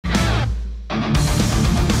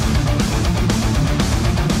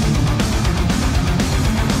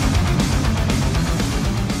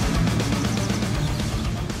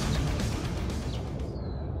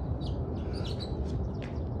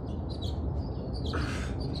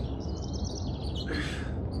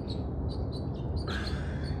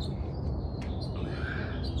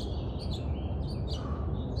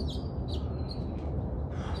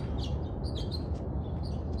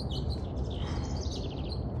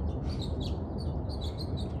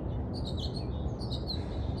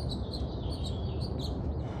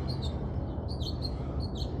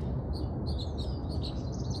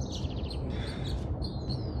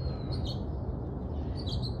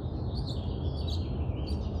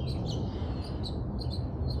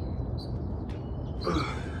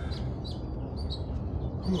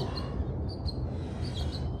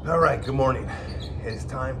All right, good morning. It's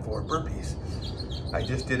time for burpees. I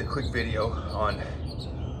just did a quick video on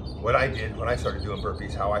what I did when I started doing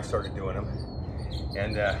burpees, how I started doing them.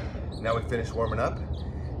 And now we finished warming up,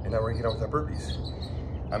 and now we're gonna get on with our burpees.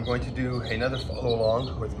 I'm going to do another follow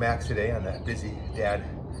along with Max today on that Busy Dad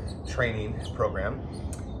training program.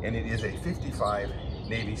 And it is a 55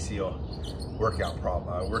 Navy SEAL workout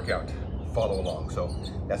follow along. So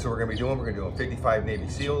that's what we're gonna be doing. We're gonna do 55 Navy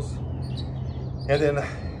SEALs. And then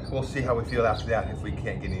we'll see how we feel after that if we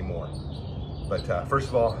can't get any more. But first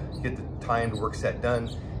of all, get the timed work set done,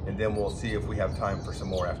 and then we'll see if we have time for some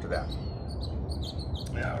more after that.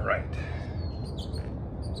 All right.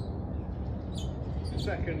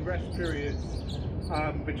 Second rest periods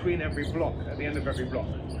between every block, at the end of every block.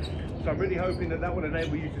 So I'm really hoping that that will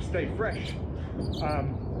enable you to stay fresh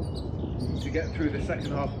to get through the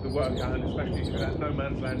second half of the workout, and especially through that no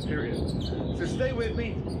man's land period. So stay with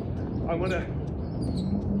me. I'm going to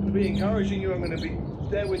be encouraging you. I'm going to be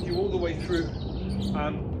there with you all the way through.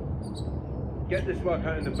 Get this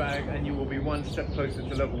workout in the bag and you will be one step closer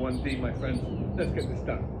to level 1D, my friends. Let's get this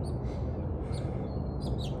done.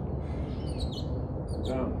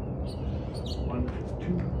 Down. 1,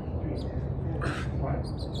 2, 3, 4, 5,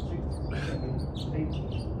 6, 7, 8,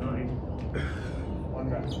 9. One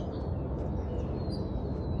rep.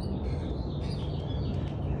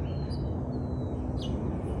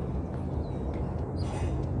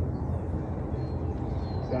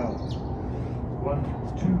 Down. 1,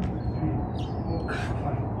 2, 3, 4,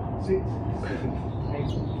 5, 6, 7, 8,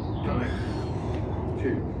 9, 2.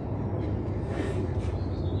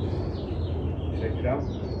 Shake it out.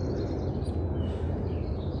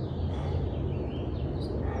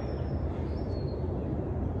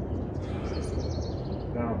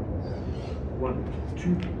 Down. 1,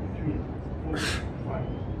 2, 3, 4, 5,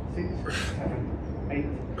 6, 7, 8,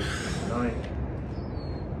 9,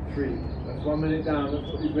 3. That's 1 minute down. That's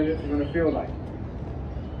what these minutes are going to feel like.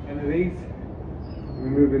 And of these, we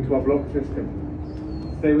move into our block system.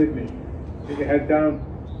 Stay with me. Get your head down.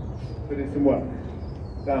 Put in some work.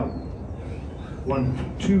 Down.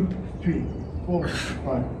 1, 2, 3, 4,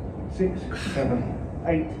 5, 6, 7,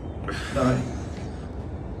 8, 9.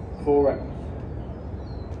 4 reps.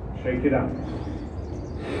 Shake it out.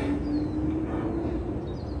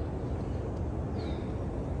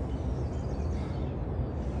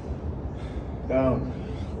 Down.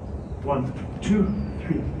 1, 2,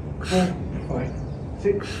 3, 4, 5,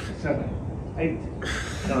 6, 7, 8,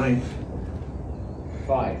 9,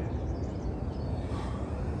 5.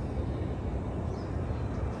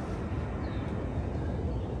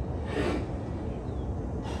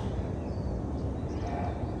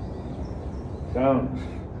 Down.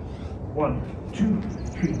 1, 2,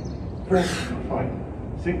 3, 4, 5,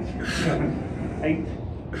 6, 7, 8,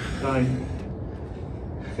 9.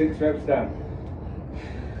 6 reps down.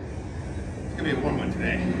 It's gonna be a warm one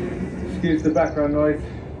today. Excuse the background noise.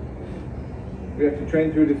 We have to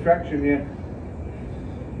train through distraction here.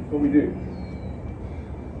 That's what we do.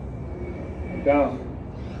 Down.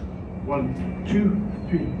 1, 2,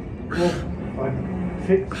 3, 4, 5,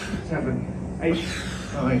 6, 7, 8,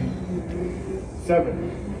 9,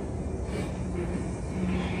 7.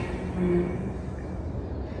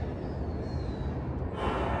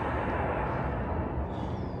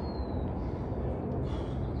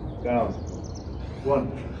 Down.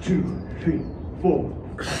 1, 2, 3, 4,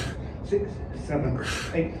 5, 6, 7,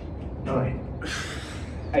 8, 9,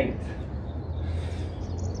 8.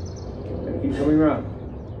 And keep coming around.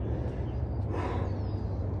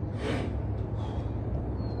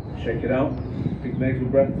 Shake it out. Big nasal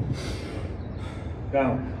breath.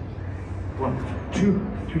 Down. 1, 2,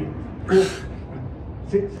 3, 4, 5,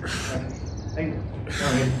 6, 7, 8,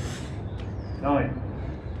 9, 9.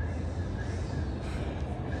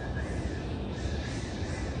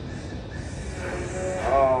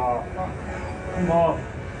 Come on.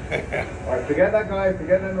 Alright, forget that guy,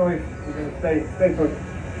 forget that noise. We're going to stay focused.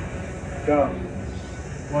 Down.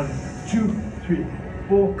 1, 2, 3,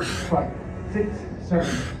 4, 5, 6, 7,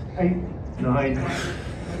 8, 9,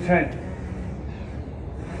 10.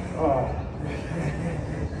 Oh.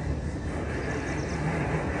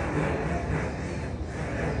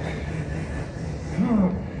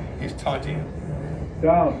 He's taunting.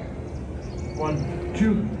 Down. 1,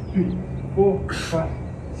 2, 3, 4, 5,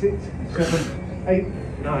 6, 7, 8,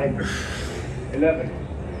 9, 11.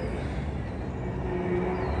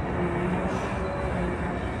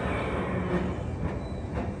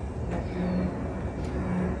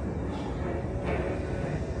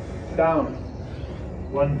 Down.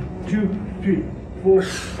 1, 2, 3, 4,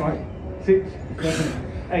 5, 6,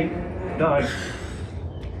 7, 8, 9,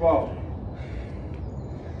 12.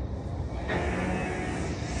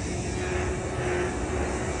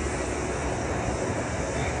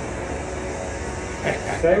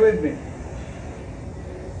 Stay with me.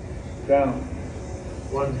 Down.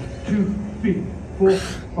 1, 2, 3, 4,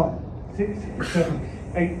 5, 6,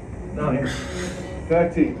 7, 8, 9,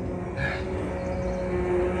 13.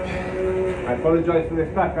 I apologize for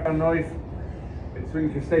this background noise. It's so you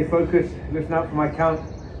can stay focused. Listen out for my count.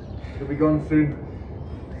 It'll be gone soon.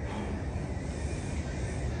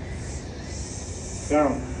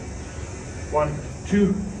 Down. 1,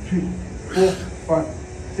 2, 3, 4, 5,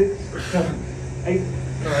 6, 7, 8,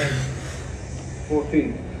 9,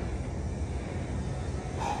 14.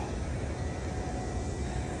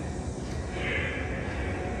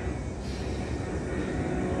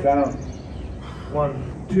 Down.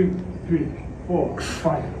 1, 2, 3, 4,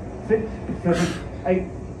 5, 6, 7, 8,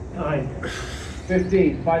 9,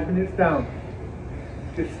 15. 5 minutes down.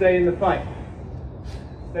 Just stay in the fight.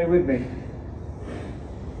 Stay with me.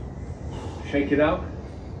 Shake it out.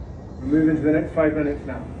 We're moving to the next 5 minutes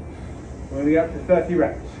now. We're going to get up to 30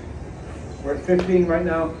 reps. We're at 15 right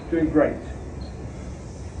now, doing great.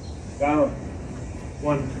 Down.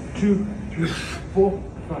 1, 2, 3, 4,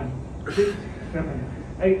 5, 6, 7,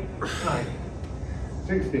 8, 9,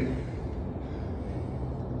 16.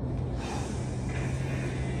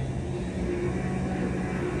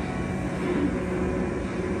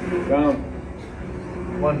 Down.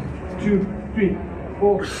 1, 2, 3,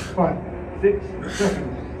 4, 5, 6,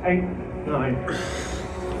 7, 8, 9,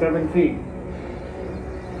 17.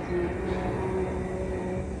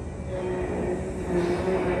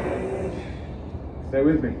 Stay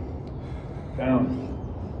with me. Down.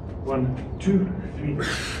 1, 2, 3,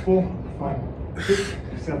 4, 5, 6,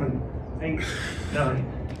 7, 8, 9,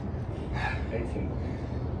 18.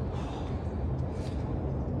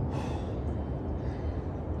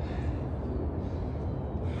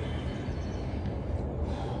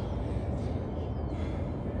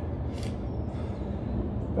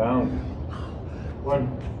 Down.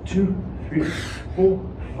 1, 2, 3, 4,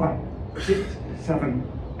 5, 6, 7,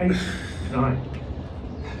 8, 9,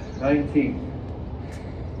 19.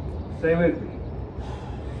 Stay with me.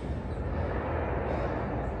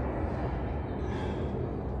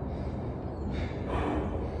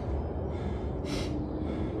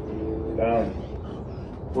 Down.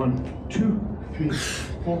 1, 2, 3,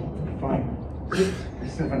 4, 5, 6,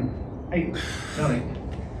 7, 8, 9,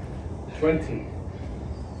 20.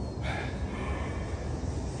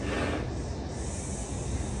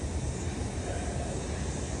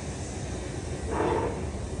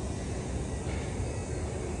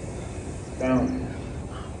 Down.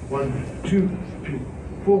 1, 2, 3,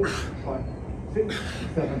 4, 5, 6,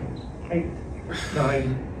 7, 8,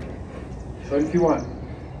 9, 21.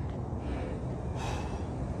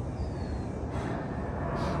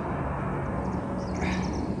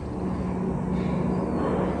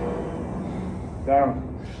 Down.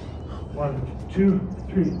 1, 2,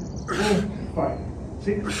 3, 4, 5,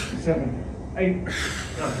 6, 7, 8,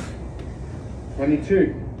 9,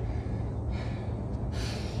 22.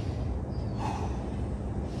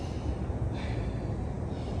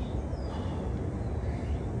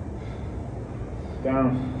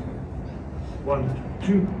 Down. 1,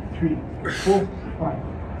 2, 3, 4, 5,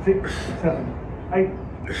 6, 7, 8,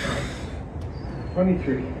 9,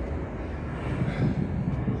 23.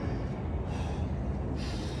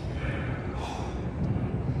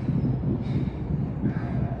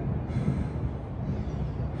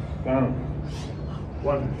 Down.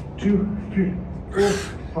 1, 2, 3, 4,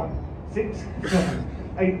 5, 6, 7,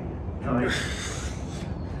 8, 9,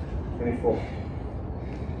 24.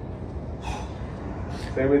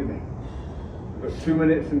 Stay with me. We've got 2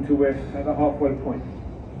 minutes until we're at the halfway point.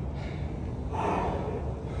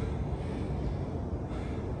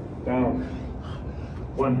 Down.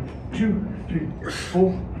 1, 2, 3,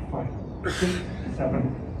 4, 5, 6,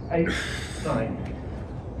 7, 8, 9,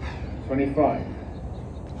 25.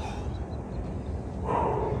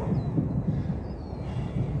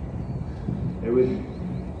 Stay with me.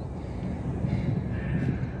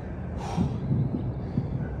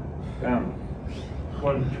 Down.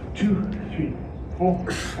 1, 2, 3, 4,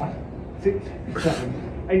 5, 6,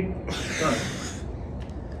 7, 8, 9,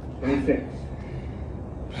 26.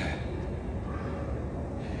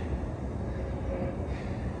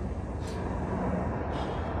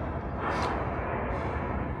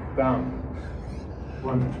 Down.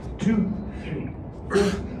 1, 2, 3, 4,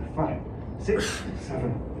 5, 6,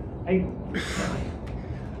 7, 8, 9,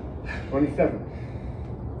 27.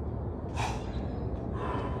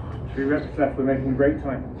 3 reps left, we're making great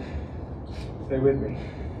time. Stay with me.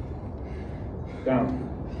 Down.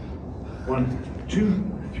 1, 2,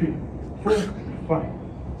 3, 4, 5,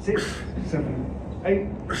 6, 7, 8,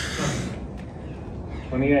 9,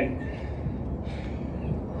 28.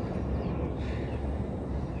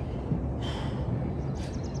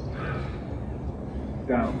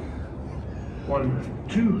 down. 1,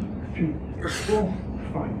 2, 3, 4,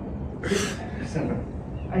 5, 6, 7,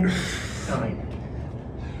 8,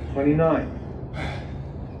 9, 29.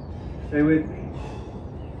 Stay with me.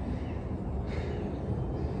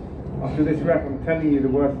 After this rep, I'm telling you the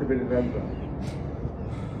worst of it is over.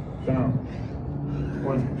 Down.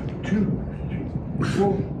 1, 2, 3,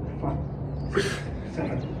 4, 5, 6,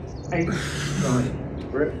 7, 8,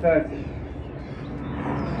 9. We're at 30.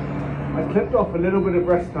 I clipped off a little bit of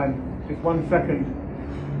rest time, just 1 second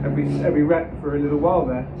every rep for a little while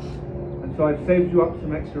there. And so I've saved you up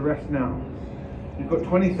some extra rest now. You've got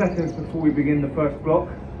 20 seconds before we begin the first block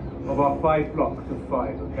of our 5 blocks of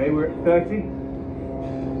 5, okay? We're at 30.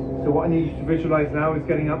 So what I need you to visualize now is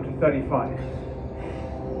getting up to 35.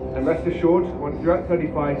 And rest assured, once you're at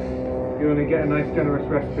 35, you're going to get a nice generous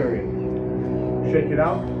rest period. Shake it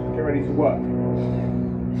out, get ready to work.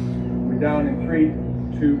 We're down in 3,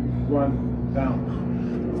 2, 1, down.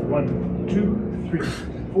 1, 2, 3,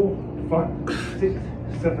 4, 5, 6,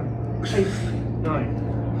 7, 8,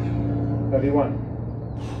 9. 31.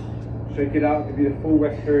 Shake it out, give you the full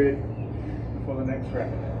rest period for the next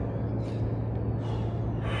rep.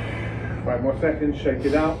 5 more seconds, shake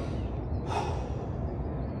it out.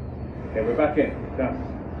 Okay, we're back in. Done.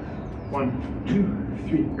 1, 2,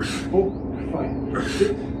 3, 4, 5,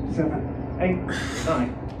 6, 7, 8,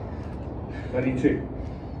 9. 32.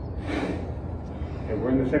 Okay, we're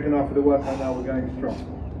in the second half of the workout now, we're going strong.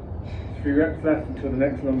 3 reps left until the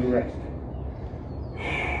next longer rest.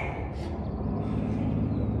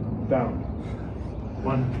 Down.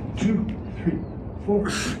 1, 2, 3, 4,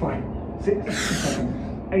 5, 6,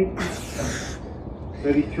 7, 8, 9.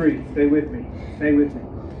 33. Stay with me. Stay with me.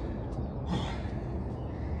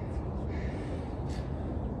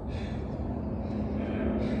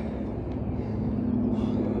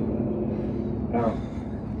 Down.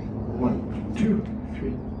 1, 2,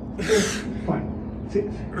 3, 4, 5, 6,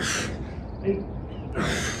 8,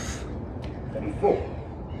 34.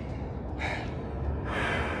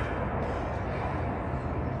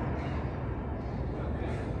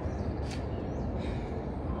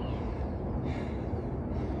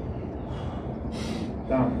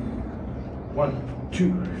 Down. 1,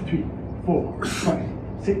 2, 3, 4, 5,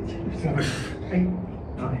 6, 7, 8,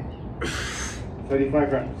 9.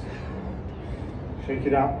 35 reps. Shake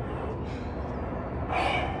it out.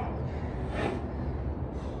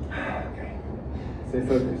 Okay. Stay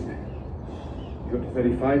focused. You got to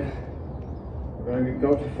 35. We're going to go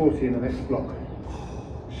up to 40 in the next block.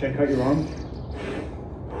 Shake out your arms.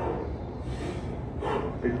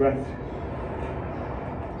 Big breath.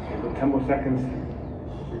 Okay, we've got 10 more seconds.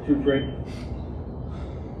 Recuperate.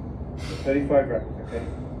 35 reps, okay?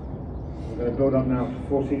 We're going to build up now to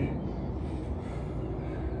 40.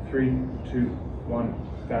 3, 2, 1,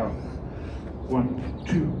 down. 1,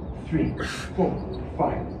 2, 3, 4,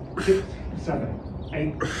 5, 6, 7,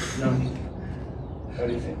 8, 9.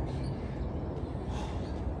 36.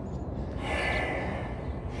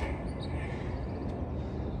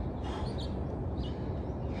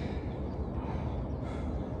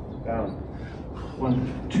 Down.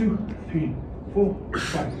 1, 2, 3, 4,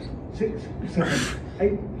 5, 6, 7,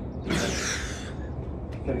 8,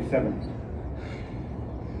 37.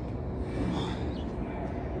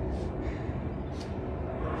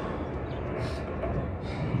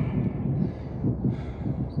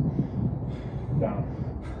 Down.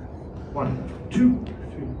 1, 2,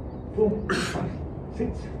 3, 4, 5,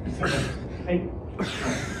 6, 7, 8, 9.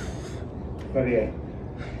 38.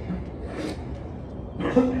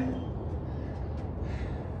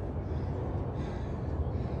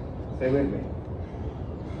 Stay with me.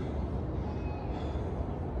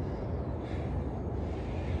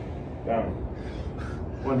 Down.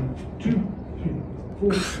 1, 2, 3,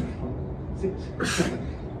 4, 5, 6, 7,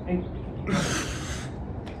 8, 9.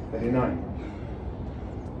 39.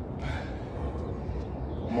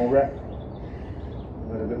 One more rep. A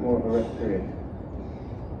little bit more of a rest period.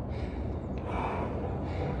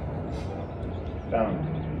 Down.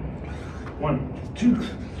 1, 2,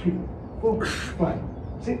 3, 4, 5,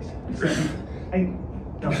 6, 7, 8,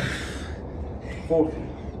 9. 40.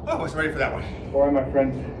 Oh, I wasn't ready for that one. All right, my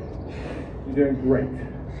friends. You're doing great.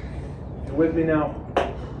 You're with me now.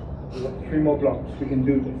 We've got 3 more blocks. We can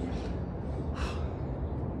do this.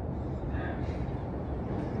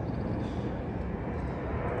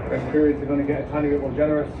 Rest periods are going to get a tiny bit more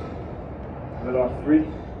generous in the last 3.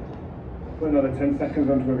 Put another 10 seconds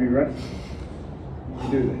onto every rest. You can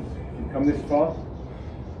do this. If you come this far,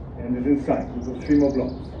 the end is in sight. We've got 3 more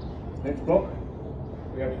blocks. Next block,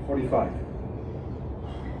 we have to 45.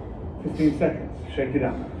 15 seconds. Shake it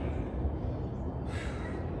out.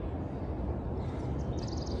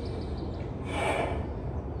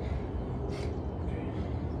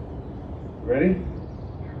 Ready?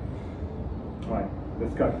 Right,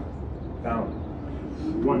 let's go. Down.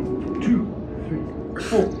 1, 2, 3,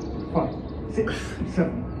 4, 5, 6,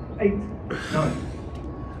 7, 8, 9.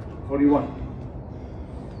 41.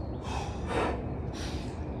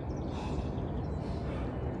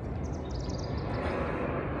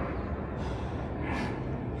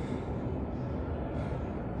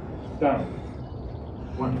 Down.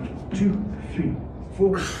 1, 2, 3,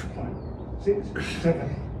 4, 5, 6,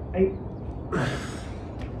 7, 8, 9.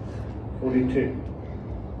 42.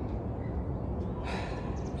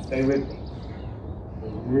 Stay with me.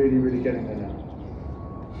 We're really getting there now.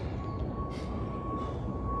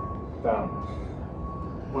 Down.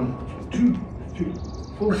 1, 2, 3,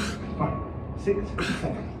 4, 5, 6,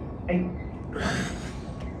 7, 8, 9.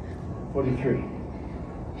 43.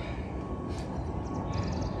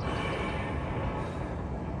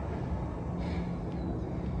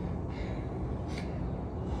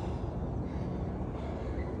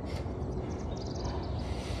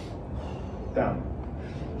 Down.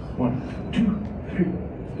 1, 2, 3,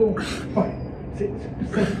 4, 5, 6,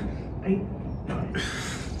 7, 8, 9.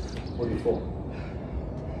 44.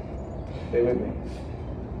 Stay with me.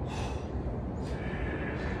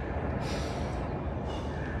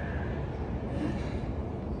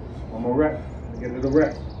 One more rep. Get a little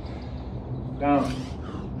rest. Down.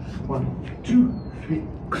 1, 2, 3,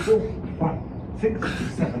 4, 5, 6,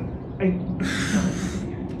 7, 8,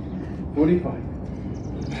 9. 45.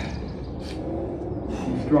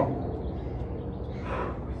 Strong.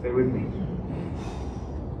 Stay with me.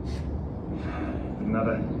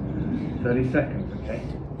 Another 30 seconds, okay?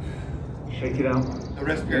 Shake it out. The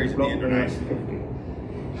rest varies at the end are nice. 50.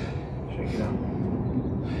 Shake it out.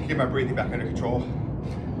 Get my breathing back under control.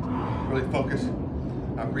 Really focus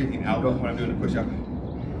on breathing out when I'm doing a push-up.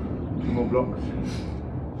 2 more blocks.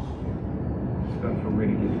 It's going to feel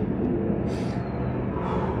really good.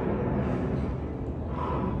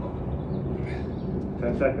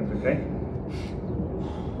 Seconds, okay?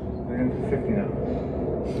 We're going to 50 now.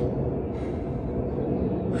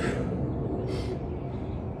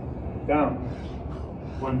 Down.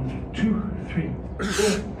 1, 2, 3, 4,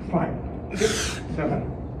 5, 6, 7,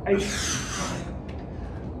 8, 9.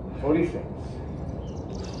 46.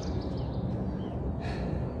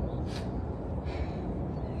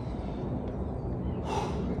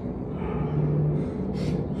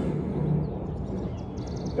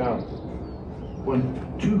 Down. 1,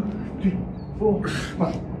 2, 3, 4,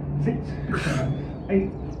 5, 6, 7,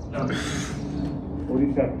 8, 9.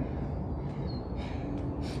 47.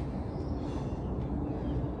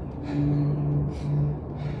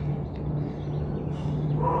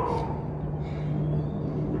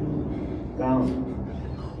 Down.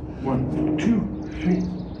 1, 2, 3,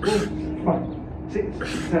 4, 5, 6,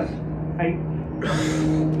 7, 8,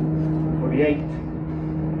 9. 48.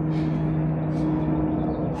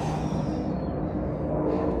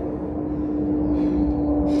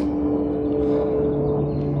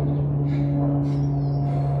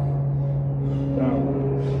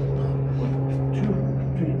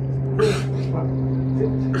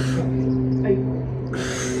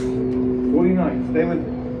 Stay with me.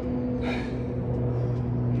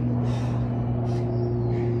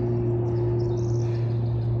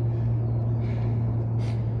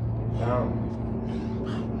 Down.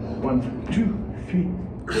 1, 2, 3,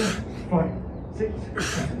 4, 5, 6,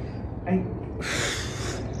 7, 8,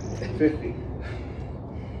 50.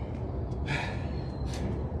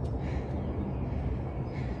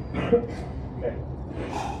 Okay.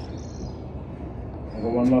 I've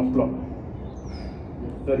got one last block.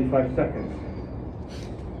 35 seconds.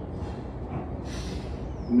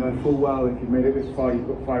 You know full well if you've made it this far, you've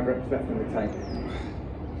got 5 reps left in the tank.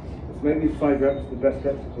 Let's make these 5 reps the best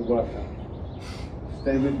reps of the workout.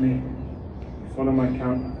 Stay with me, follow my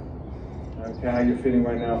count. I don't care how you're feeling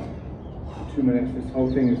right now. In 2 minutes, this whole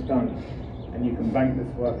thing is done, and you can bank this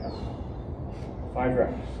workout. 5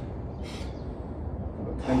 reps. I've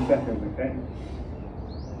got 10 seconds, okay?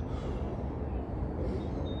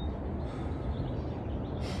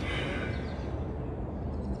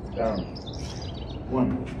 Down.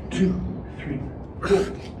 1, 2, 3, 4,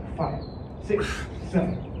 5, 6,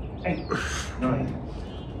 7, 8, 9.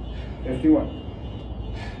 51.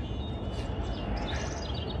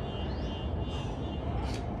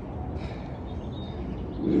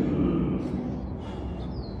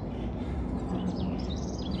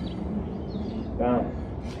 Down.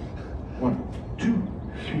 1, 2,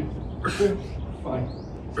 3, 4, 5,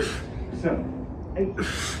 6, 7, 8, 9.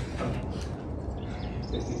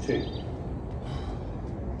 52.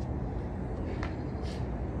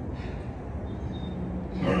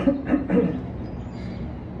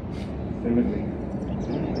 Stay with me.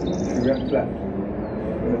 2 reps left.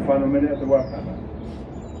 In the final minute of the workout now.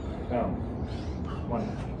 Down. 1,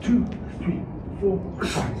 2, 3, 4,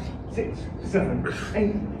 5, 6, 7,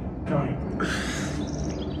 8, 9.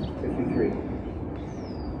 53.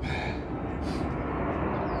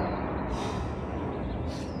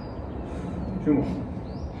 Two more.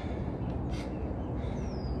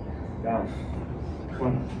 Down.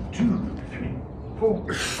 1, 2, 3,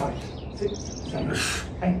 4, 5, 6, 7,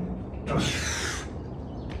 8, 9.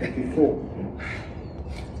 54.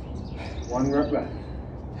 1 rep left.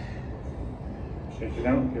 Stretch it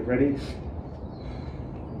out, get ready.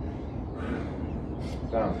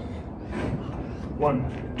 Down.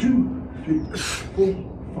 1, 2, 3, 4,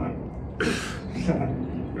 5, 7,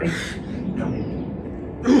 8,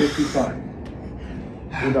 9. 55.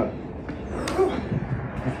 Well done.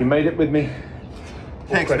 If you made it with me,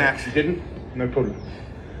 thanks, Max. If you didn't, no problem.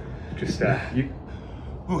 Just you.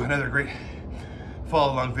 Ooh, another great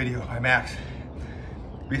follow-along video by Max.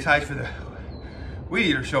 Besides for the weed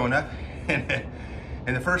eater showing up in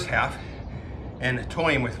the first half and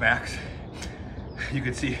toying with Max, you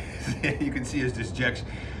could see his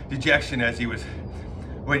dejection as he was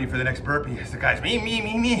waiting for the next burpee. As the guy's me.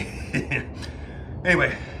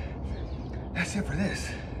 Anyway, that's it for this.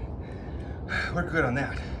 We're good on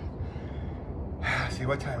that. Let's see,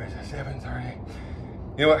 what time is it? 7:30.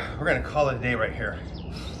 You know what? We're gonna call it a day right here.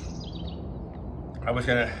 I was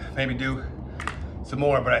gonna maybe do some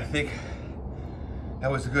more, but I think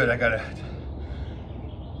that was good. I got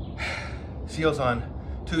SEALs on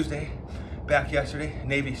Tuesday, back yesterday,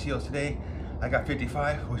 Navy SEALs today. I got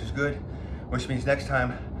 55, which is good, which means next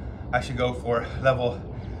time I should go for level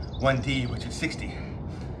 1D, which is 60.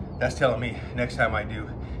 That's telling me next time I do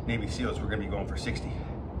Navy SEALs, we're gonna be going for 60.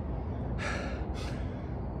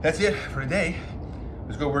 That's it for today.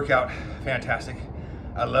 Let's go work out. Fantastic.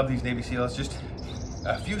 I love these Navy SEALs. Just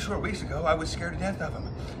a few short weeks ago, I was scared to death of them.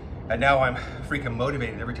 And now I'm freaking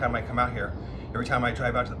motivated every time I come out here. Every time I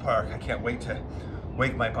drive out to the park, I can't wait to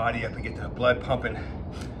wake my body up and get the blood pumping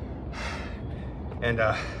and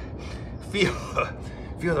feel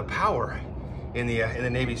the power in the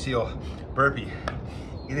Navy SEAL burpee.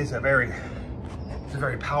 It's a very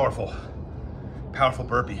powerful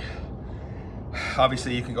burpee.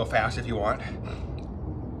 Obviously, you can go fast if you want.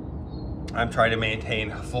 I'm trying to maintain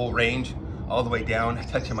full range all the way down,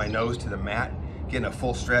 touching my nose to the mat, getting a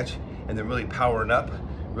full stretch, and then really powering up,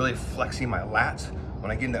 really flexing my lats. When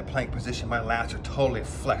I get in that plank position, my lats are totally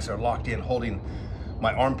flexed, they're locked in, holding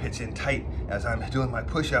my armpits in tight as I'm doing my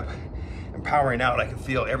push-up and powering out. I can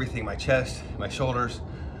feel everything, my chest, my shoulders,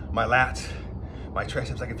 my lats, my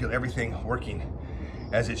triceps. I can feel everything working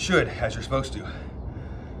as it should, as you're supposed to.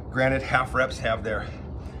 Granted, half reps have their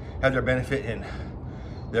benefit and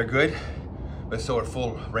they're good, but so are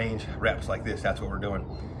full range reps like this. That's what we're doing.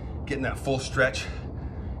 Getting that full stretch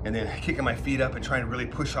and then kicking my feet up and trying to really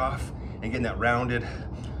push off and getting that rounded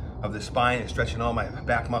of the spine and stretching all my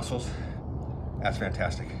back muscles. That's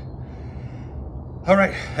fantastic. All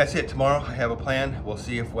right, that's it. Tomorrow I have a plan. We'll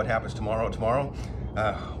see what happens tomorrow.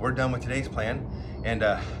 We're done with today's plan, and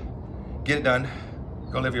get it done.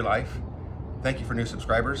 Go live your life. Thank you for new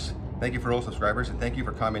subscribers. Thank you for old subscribers, and thank you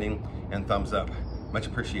for commenting and thumbs up. Much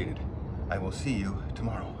appreciated. I will see you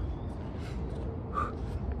tomorrow.